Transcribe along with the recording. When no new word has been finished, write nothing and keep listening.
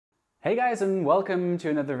Hey guys, and welcome to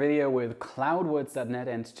another video with cloudwoods.net,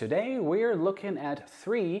 and today we're looking at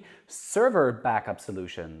 3 server backup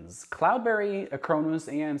solutions: CloudBerry,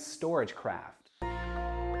 Acronis, and StorageCraft.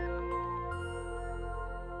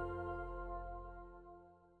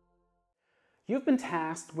 You've been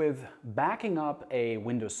tasked with backing up a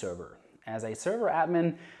Windows server. As a server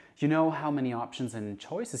admin, you know how many options and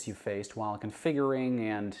choices you faced while configuring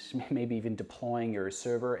and maybe even deploying your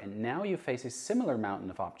server, and now you face a similar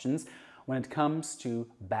mountain of options when it comes to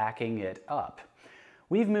backing it up.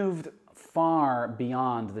 We've moved far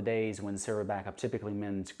beyond the days when server backup typically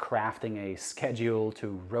meant crafting a schedule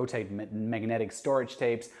to rotate magnetic storage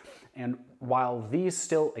tapes, and while these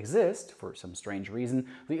still exist for some strange reason,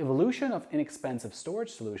 the evolution of inexpensive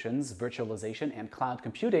storage solutions, virtualization, and cloud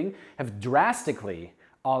computing have drastically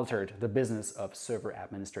altered the business of server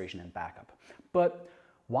administration and backup. But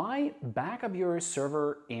why back up your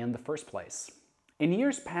server in the first place? In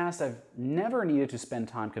years past, I've never needed to spend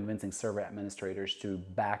time convincing server administrators to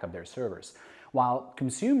back up their servers. While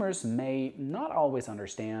consumers may not always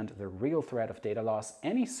understand the real threat of data loss,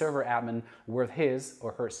 any server admin worth his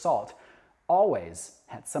or her salt always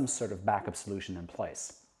had some sort of backup solution in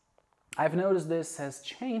place. I've noticed this has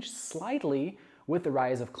changed slightly with the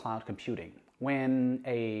rise of cloud computing. When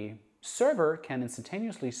a server can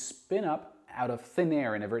instantaneously spin up out of thin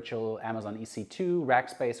air in a virtual Amazon EC2,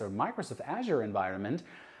 Rackspace, or Microsoft Azure environment,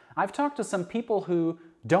 I've talked to some people who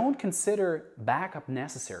don't consider backup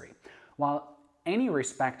necessary. While any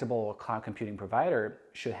respectable cloud computing provider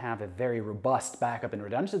should have a very robust backup and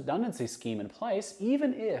redundancy scheme in place,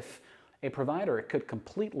 even if a provider could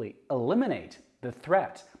completely eliminate the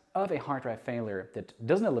threat of a hard drive failure that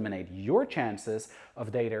doesn't eliminate your chances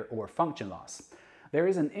of data or function loss. There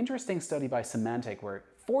is an interesting study by Symantec where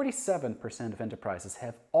 47% of enterprises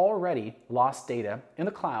have already lost data in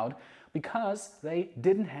the cloud because they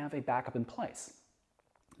didn't have a backup in place.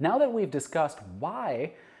 Now that we've discussed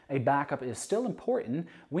why a backup is still important,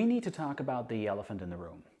 we need to talk about the elephant in the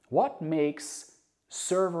room. What makes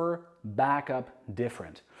server backup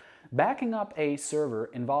different? Backing up a server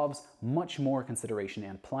involves much more consideration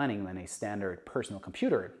and planning than a standard personal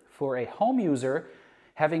computer. For a home user,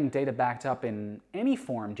 having data backed up in any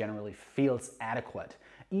form generally feels adequate.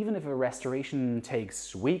 Even if a restoration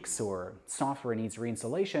takes weeks or software needs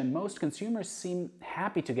reinstallation, most consumers seem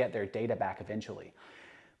happy to get their data back eventually.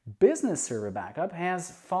 Business server backup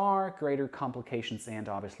has far greater complications and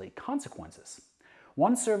obviously consequences.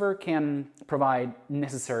 One server can provide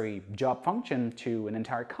necessary job function to an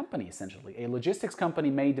entire company, essentially. A logistics company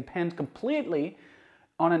may depend completely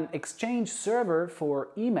on an Exchange server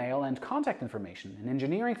for email and contact information. An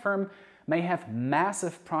engineering firm may have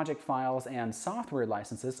massive project files and software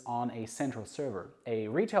licenses on a central server. A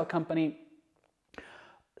retail company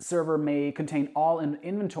server may contain all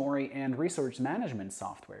inventory and resource management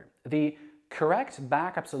software. The correct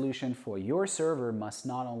backup solution for your server must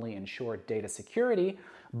not only ensure data security,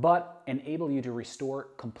 but enable you to restore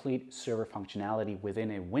complete server functionality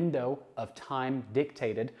within a window of time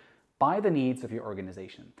dictated by the needs of your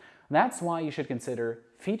organization. That's why you should consider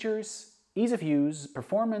features, ease of use,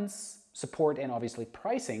 performance, support, and obviously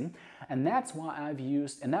pricing. And that's what I've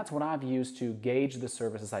used to gauge the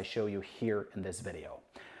services I show you here in this video.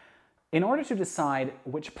 In order to decide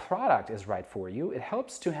which product is right for you, it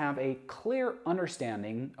helps to have a clear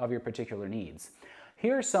understanding of your particular needs.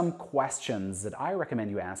 Here are some questions that I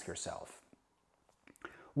recommend you ask yourself.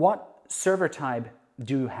 What server type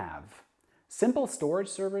do you have? Simple storage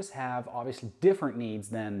servers have obviously different needs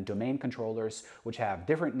than domain controllers, which have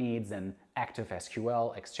different needs than Active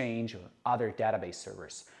SQL, Exchange, or other database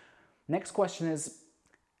servers. Next question is,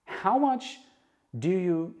 how much do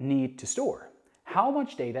you need to store? How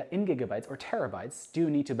much data in gigabytes or terabytes do you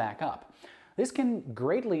need to back up? This can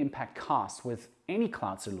greatly impact costs with any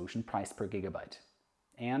cloud solution priced per gigabyte.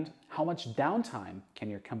 And how much downtime can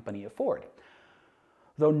your company afford?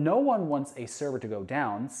 Though no one wants a server to go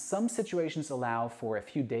down, some situations allow for a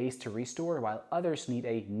few days to restore, while others need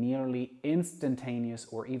a nearly instantaneous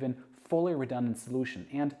or even fully redundant solution.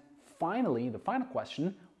 And finally, the final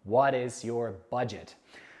question, what is your budget?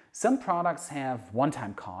 Some products have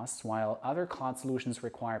one-time costs, while other cloud solutions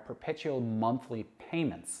require perpetual monthly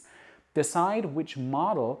payments. Decide which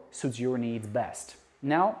model suits your needs best.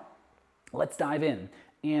 Now, let's dive in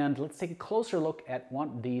and let's take a closer look at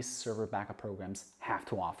what these server backup programs have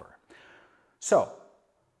to offer. So,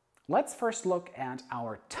 let's first look at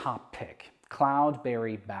our top pick,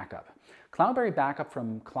 CloudBerry Backup. CloudBerry Backup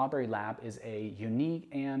from CloudBerry Lab is a unique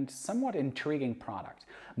and somewhat intriguing product.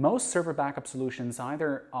 Most server backup solutions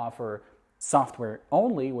either offer software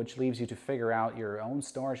only, which leaves you to figure out your own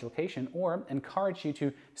storage location, or encourage you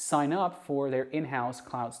to sign up for their in-house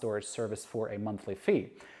cloud storage service for a monthly fee.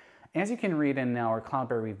 As you can read in our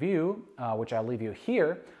CloudBerry review, which I'll leave you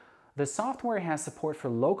here, the software has support for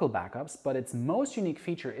local backups, but its most unique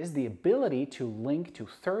feature is the ability to link to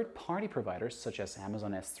third-party providers such as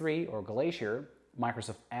Amazon S3 or Glacier,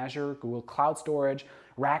 Microsoft Azure, Google Cloud Storage,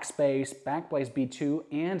 Rackspace, Backblaze B2,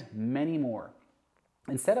 and many more.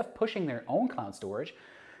 Instead of pushing their own cloud storage,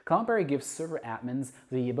 CloudBerry gives server admins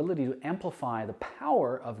the ability to amplify the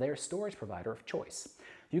power of their storage provider of choice.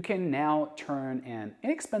 You can now turn an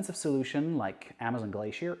inexpensive solution like Amazon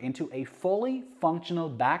Glacier into a fully functional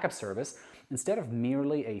backup service instead of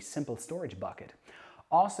merely a simple storage bucket.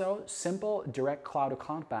 Also, simple direct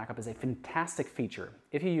cloud-to-cloud backup is a fantastic feature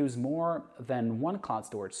if you use more than one cloud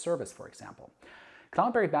storage service, for example.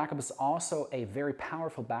 CloudBerry Backup is also a very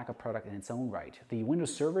powerful backup product in its own right. The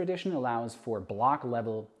Windows Server Edition allows for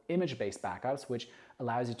block-level image-based backups, which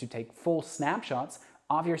allows you to take full snapshots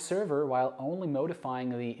of your server while only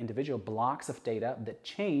modifying the individual blocks of data that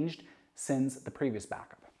changed since the previous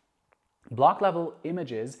backup. Block-level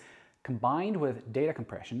images combined with data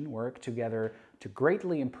compression work together to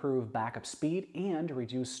greatly improve backup speed and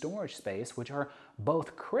reduce storage space, which are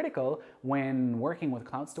both critical when working with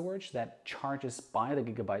cloud storage that charges by the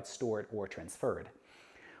gigabyte stored or transferred.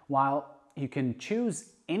 While you can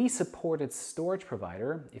choose any supported storage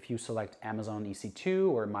provider, if you select Amazon EC2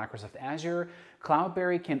 or Microsoft Azure,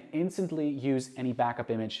 CloudBerry can instantly use any backup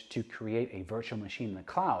image to create a virtual machine in the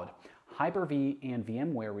cloud. Hyper-V and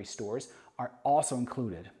VMware restores are also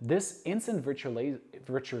included. This instant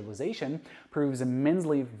virtualization proves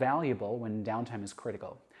immensely valuable when downtime is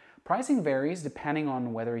critical. Pricing varies depending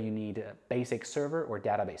on whether you need basic server or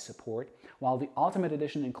database support, while the Ultimate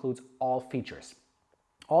Edition includes all features.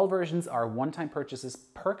 All versions are one-time purchases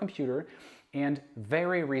per computer and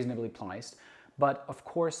very reasonably priced, but of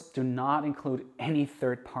course do not include any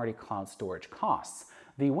third-party cloud storage costs.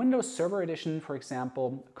 The Windows Server Edition, for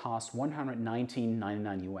example, costs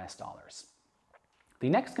 $119.99 US. The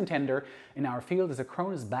next contender in our field is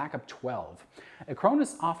Acronis Backup 12.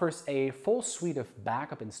 Acronis offers a full suite of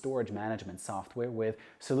backup and storage management software with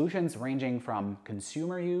solutions ranging from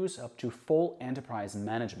consumer use up to full enterprise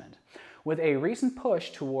management. With a recent push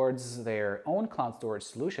towards their own cloud storage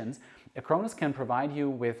solutions, Acronis can provide you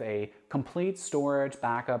with a complete storage,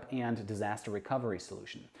 backup, and disaster recovery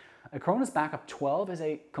solution. Acronis Backup 12 is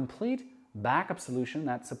a complete backup solution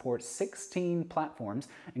that supports 16 platforms,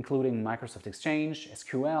 including Microsoft Exchange,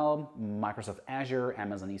 SQL, Microsoft Azure,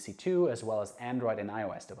 Amazon EC2, as well as Android and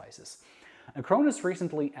iOS devices. Acronis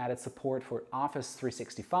recently added support for Office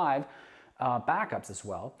 365 backups as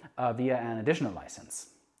well via an additional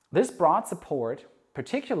license. This broad support,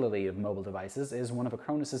 particularly of mobile devices, is one of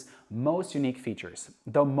Acronis' most unique features.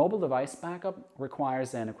 Though mobile device backup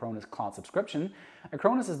requires an Acronis cloud subscription,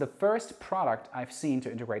 Acronis is the first product I've seen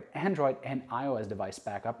to integrate Android and iOS device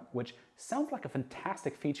backup, which sounds like a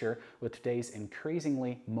fantastic feature with today's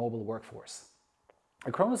increasingly mobile workforce.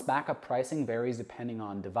 Acronis backup pricing varies depending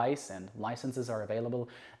on device, and licenses are available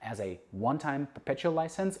as a one-time perpetual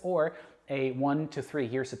license or a 1 to 3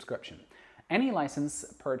 year subscription. Any license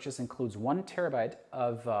purchase includes 1 terabyte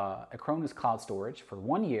of Acronis cloud storage for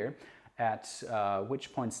 1 year, at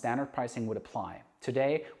which point standard pricing would apply.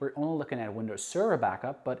 Today, we're only looking at Windows Server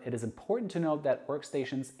backup, but it is important to note that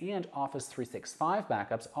workstations and Office 365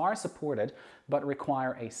 backups are supported, but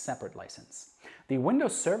require a separate license. The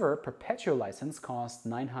Windows Server perpetual license costs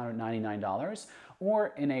 $999,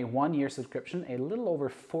 or in a 1 year subscription, a little over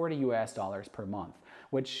 $40 US per month,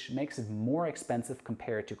 which makes it more expensive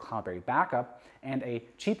compared to CloudBerry Backup and a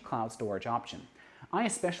cheap cloud storage option. I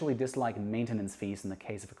especially dislike maintenance fees in the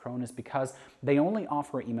case of Acronis because they only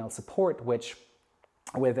offer email support, which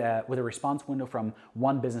with a response window from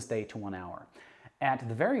 1 business day to 1 hour. At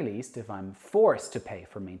the very least, if I'm forced to pay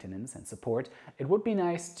for maintenance and support, it would be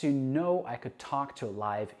nice to know I could talk to a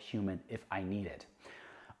live human if I need it.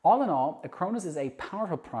 All in all, Acronis is a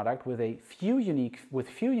powerful product with few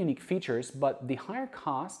unique features, but the higher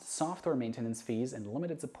cost, software maintenance fees, and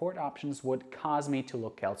limited support options would cause me to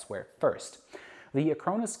look elsewhere first. The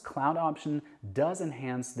Acronis cloud option does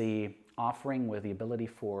enhance the offering with the ability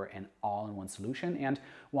for an all-in-one solution, and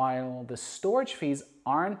while the storage fees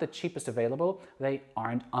aren't the cheapest available, they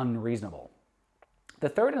aren't unreasonable. The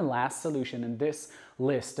third and last solution in this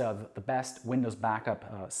list of the best Windows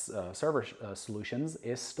backup server solutions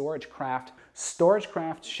is StorageCraft.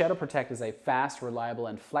 StorageCraft Shadow Protect is a fast, reliable,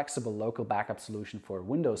 and flexible local backup solution for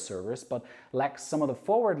Windows servers, but lacks some of the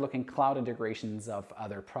forward-looking cloud integrations of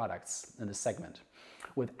other products in this segment.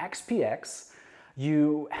 With XPX,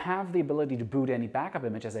 You have the ability to boot any backup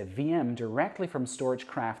image as a VM directly from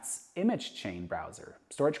StorageCraft's image chain browser.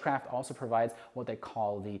 StorageCraft also provides what they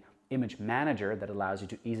call the image manager that allows you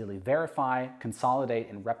to easily verify, consolidate,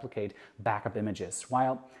 and replicate backup images.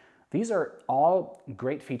 While these are all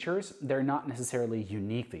great features, they're not necessarily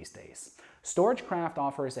unique these days. StorageCraft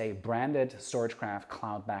offers a branded StorageCraft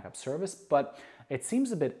cloud backup service, but it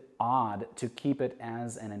seems a bit odd to keep it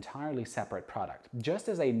as an entirely separate product. Just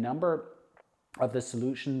as a number of the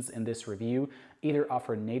solutions in this review either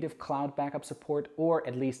offer native cloud backup support or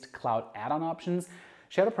at least cloud add-on options,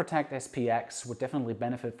 ShadowProtect SPX would definitely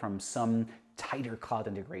benefit from some tighter cloud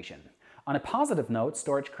integration. On a positive note,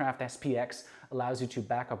 StorageCraft SPX allows you to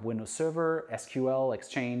back up Windows Server, SQL,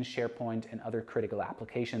 Exchange, SharePoint, and other critical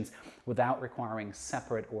applications without requiring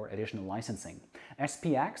separate or additional licensing.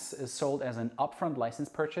 SPX is sold as an upfront license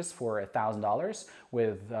purchase for $1,000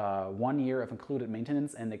 with 1 year of included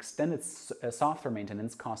maintenance, and extended software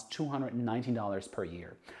maintenance costs $219 per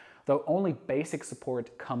year. Though only basic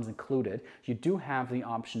support comes included, you do have the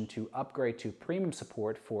option to upgrade to premium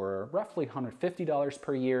support for roughly $150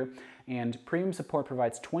 per year, and premium support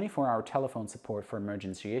provides 24-hour telephone support for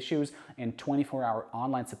emergency issues and 24-hour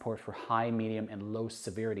online support for high, medium, and low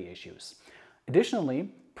severity issues.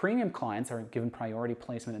 Additionally, premium clients are given priority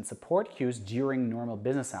placement and support queues during normal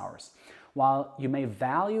business hours. While you may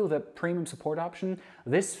value the premium support option,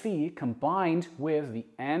 this fee combined with the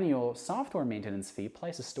annual software maintenance fee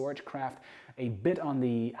places StorageCraft a bit on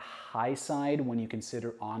the high side when you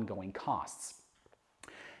consider ongoing costs.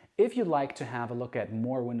 If you'd like to have a look at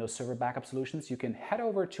more Windows Server backup solutions, you can head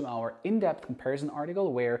over to our in-depth comparison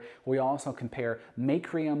article where we also compare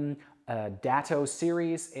Macrium, Datto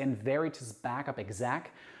Series, and Veritas Backup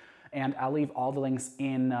Exec. And I'll leave all the links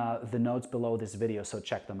in the notes below this video, so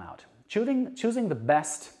check them out. Choosing the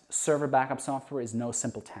best server backup software is no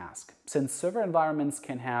simple task. Since server environments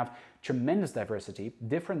can have tremendous diversity,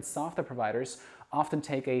 different software providers often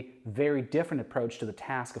take a very different approach to the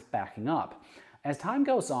task of backing up. As time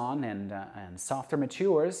goes on and software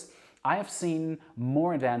matures, I have seen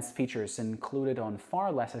more advanced features included on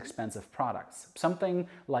far less expensive products. Something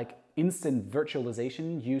like instant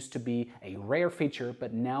virtualization used to be a rare feature,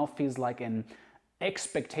 but now feels like an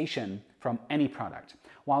expectation from any product.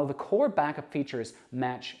 While the core backup features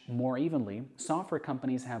match more evenly, software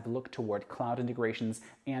companies have looked toward cloud integrations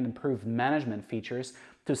and improved management features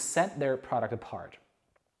to set their product apart.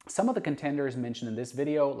 Some of the contenders mentioned in this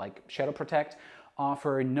video, like ShadowProtect,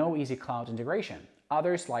 offer no easy cloud integration.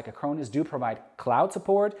 Others, like Acronis, do provide cloud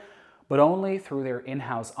support, but only through their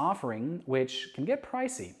in-house offering, which can get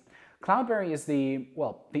pricey. CloudBerry is the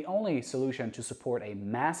only solution to support a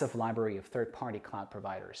massive library of third-party cloud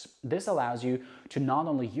providers. This allows you to not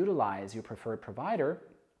only utilize your preferred provider,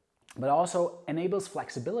 but also enables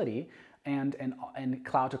flexibility and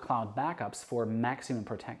cloud-to-cloud backups for maximum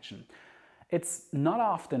protection. It's not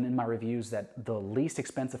often in my reviews that the least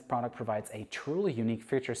expensive product provides a truly unique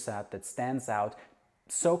feature set that stands out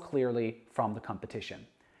so clearly from the competition.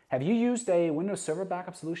 Have you used a Windows Server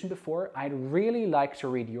backup solution before? I'd really like to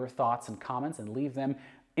read your thoughts and comments, and leave them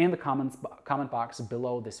in the comment box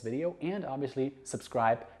below this video, and obviously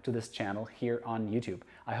subscribe to this channel here on YouTube.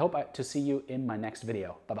 I hope to see you in my next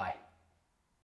video. Bye-bye.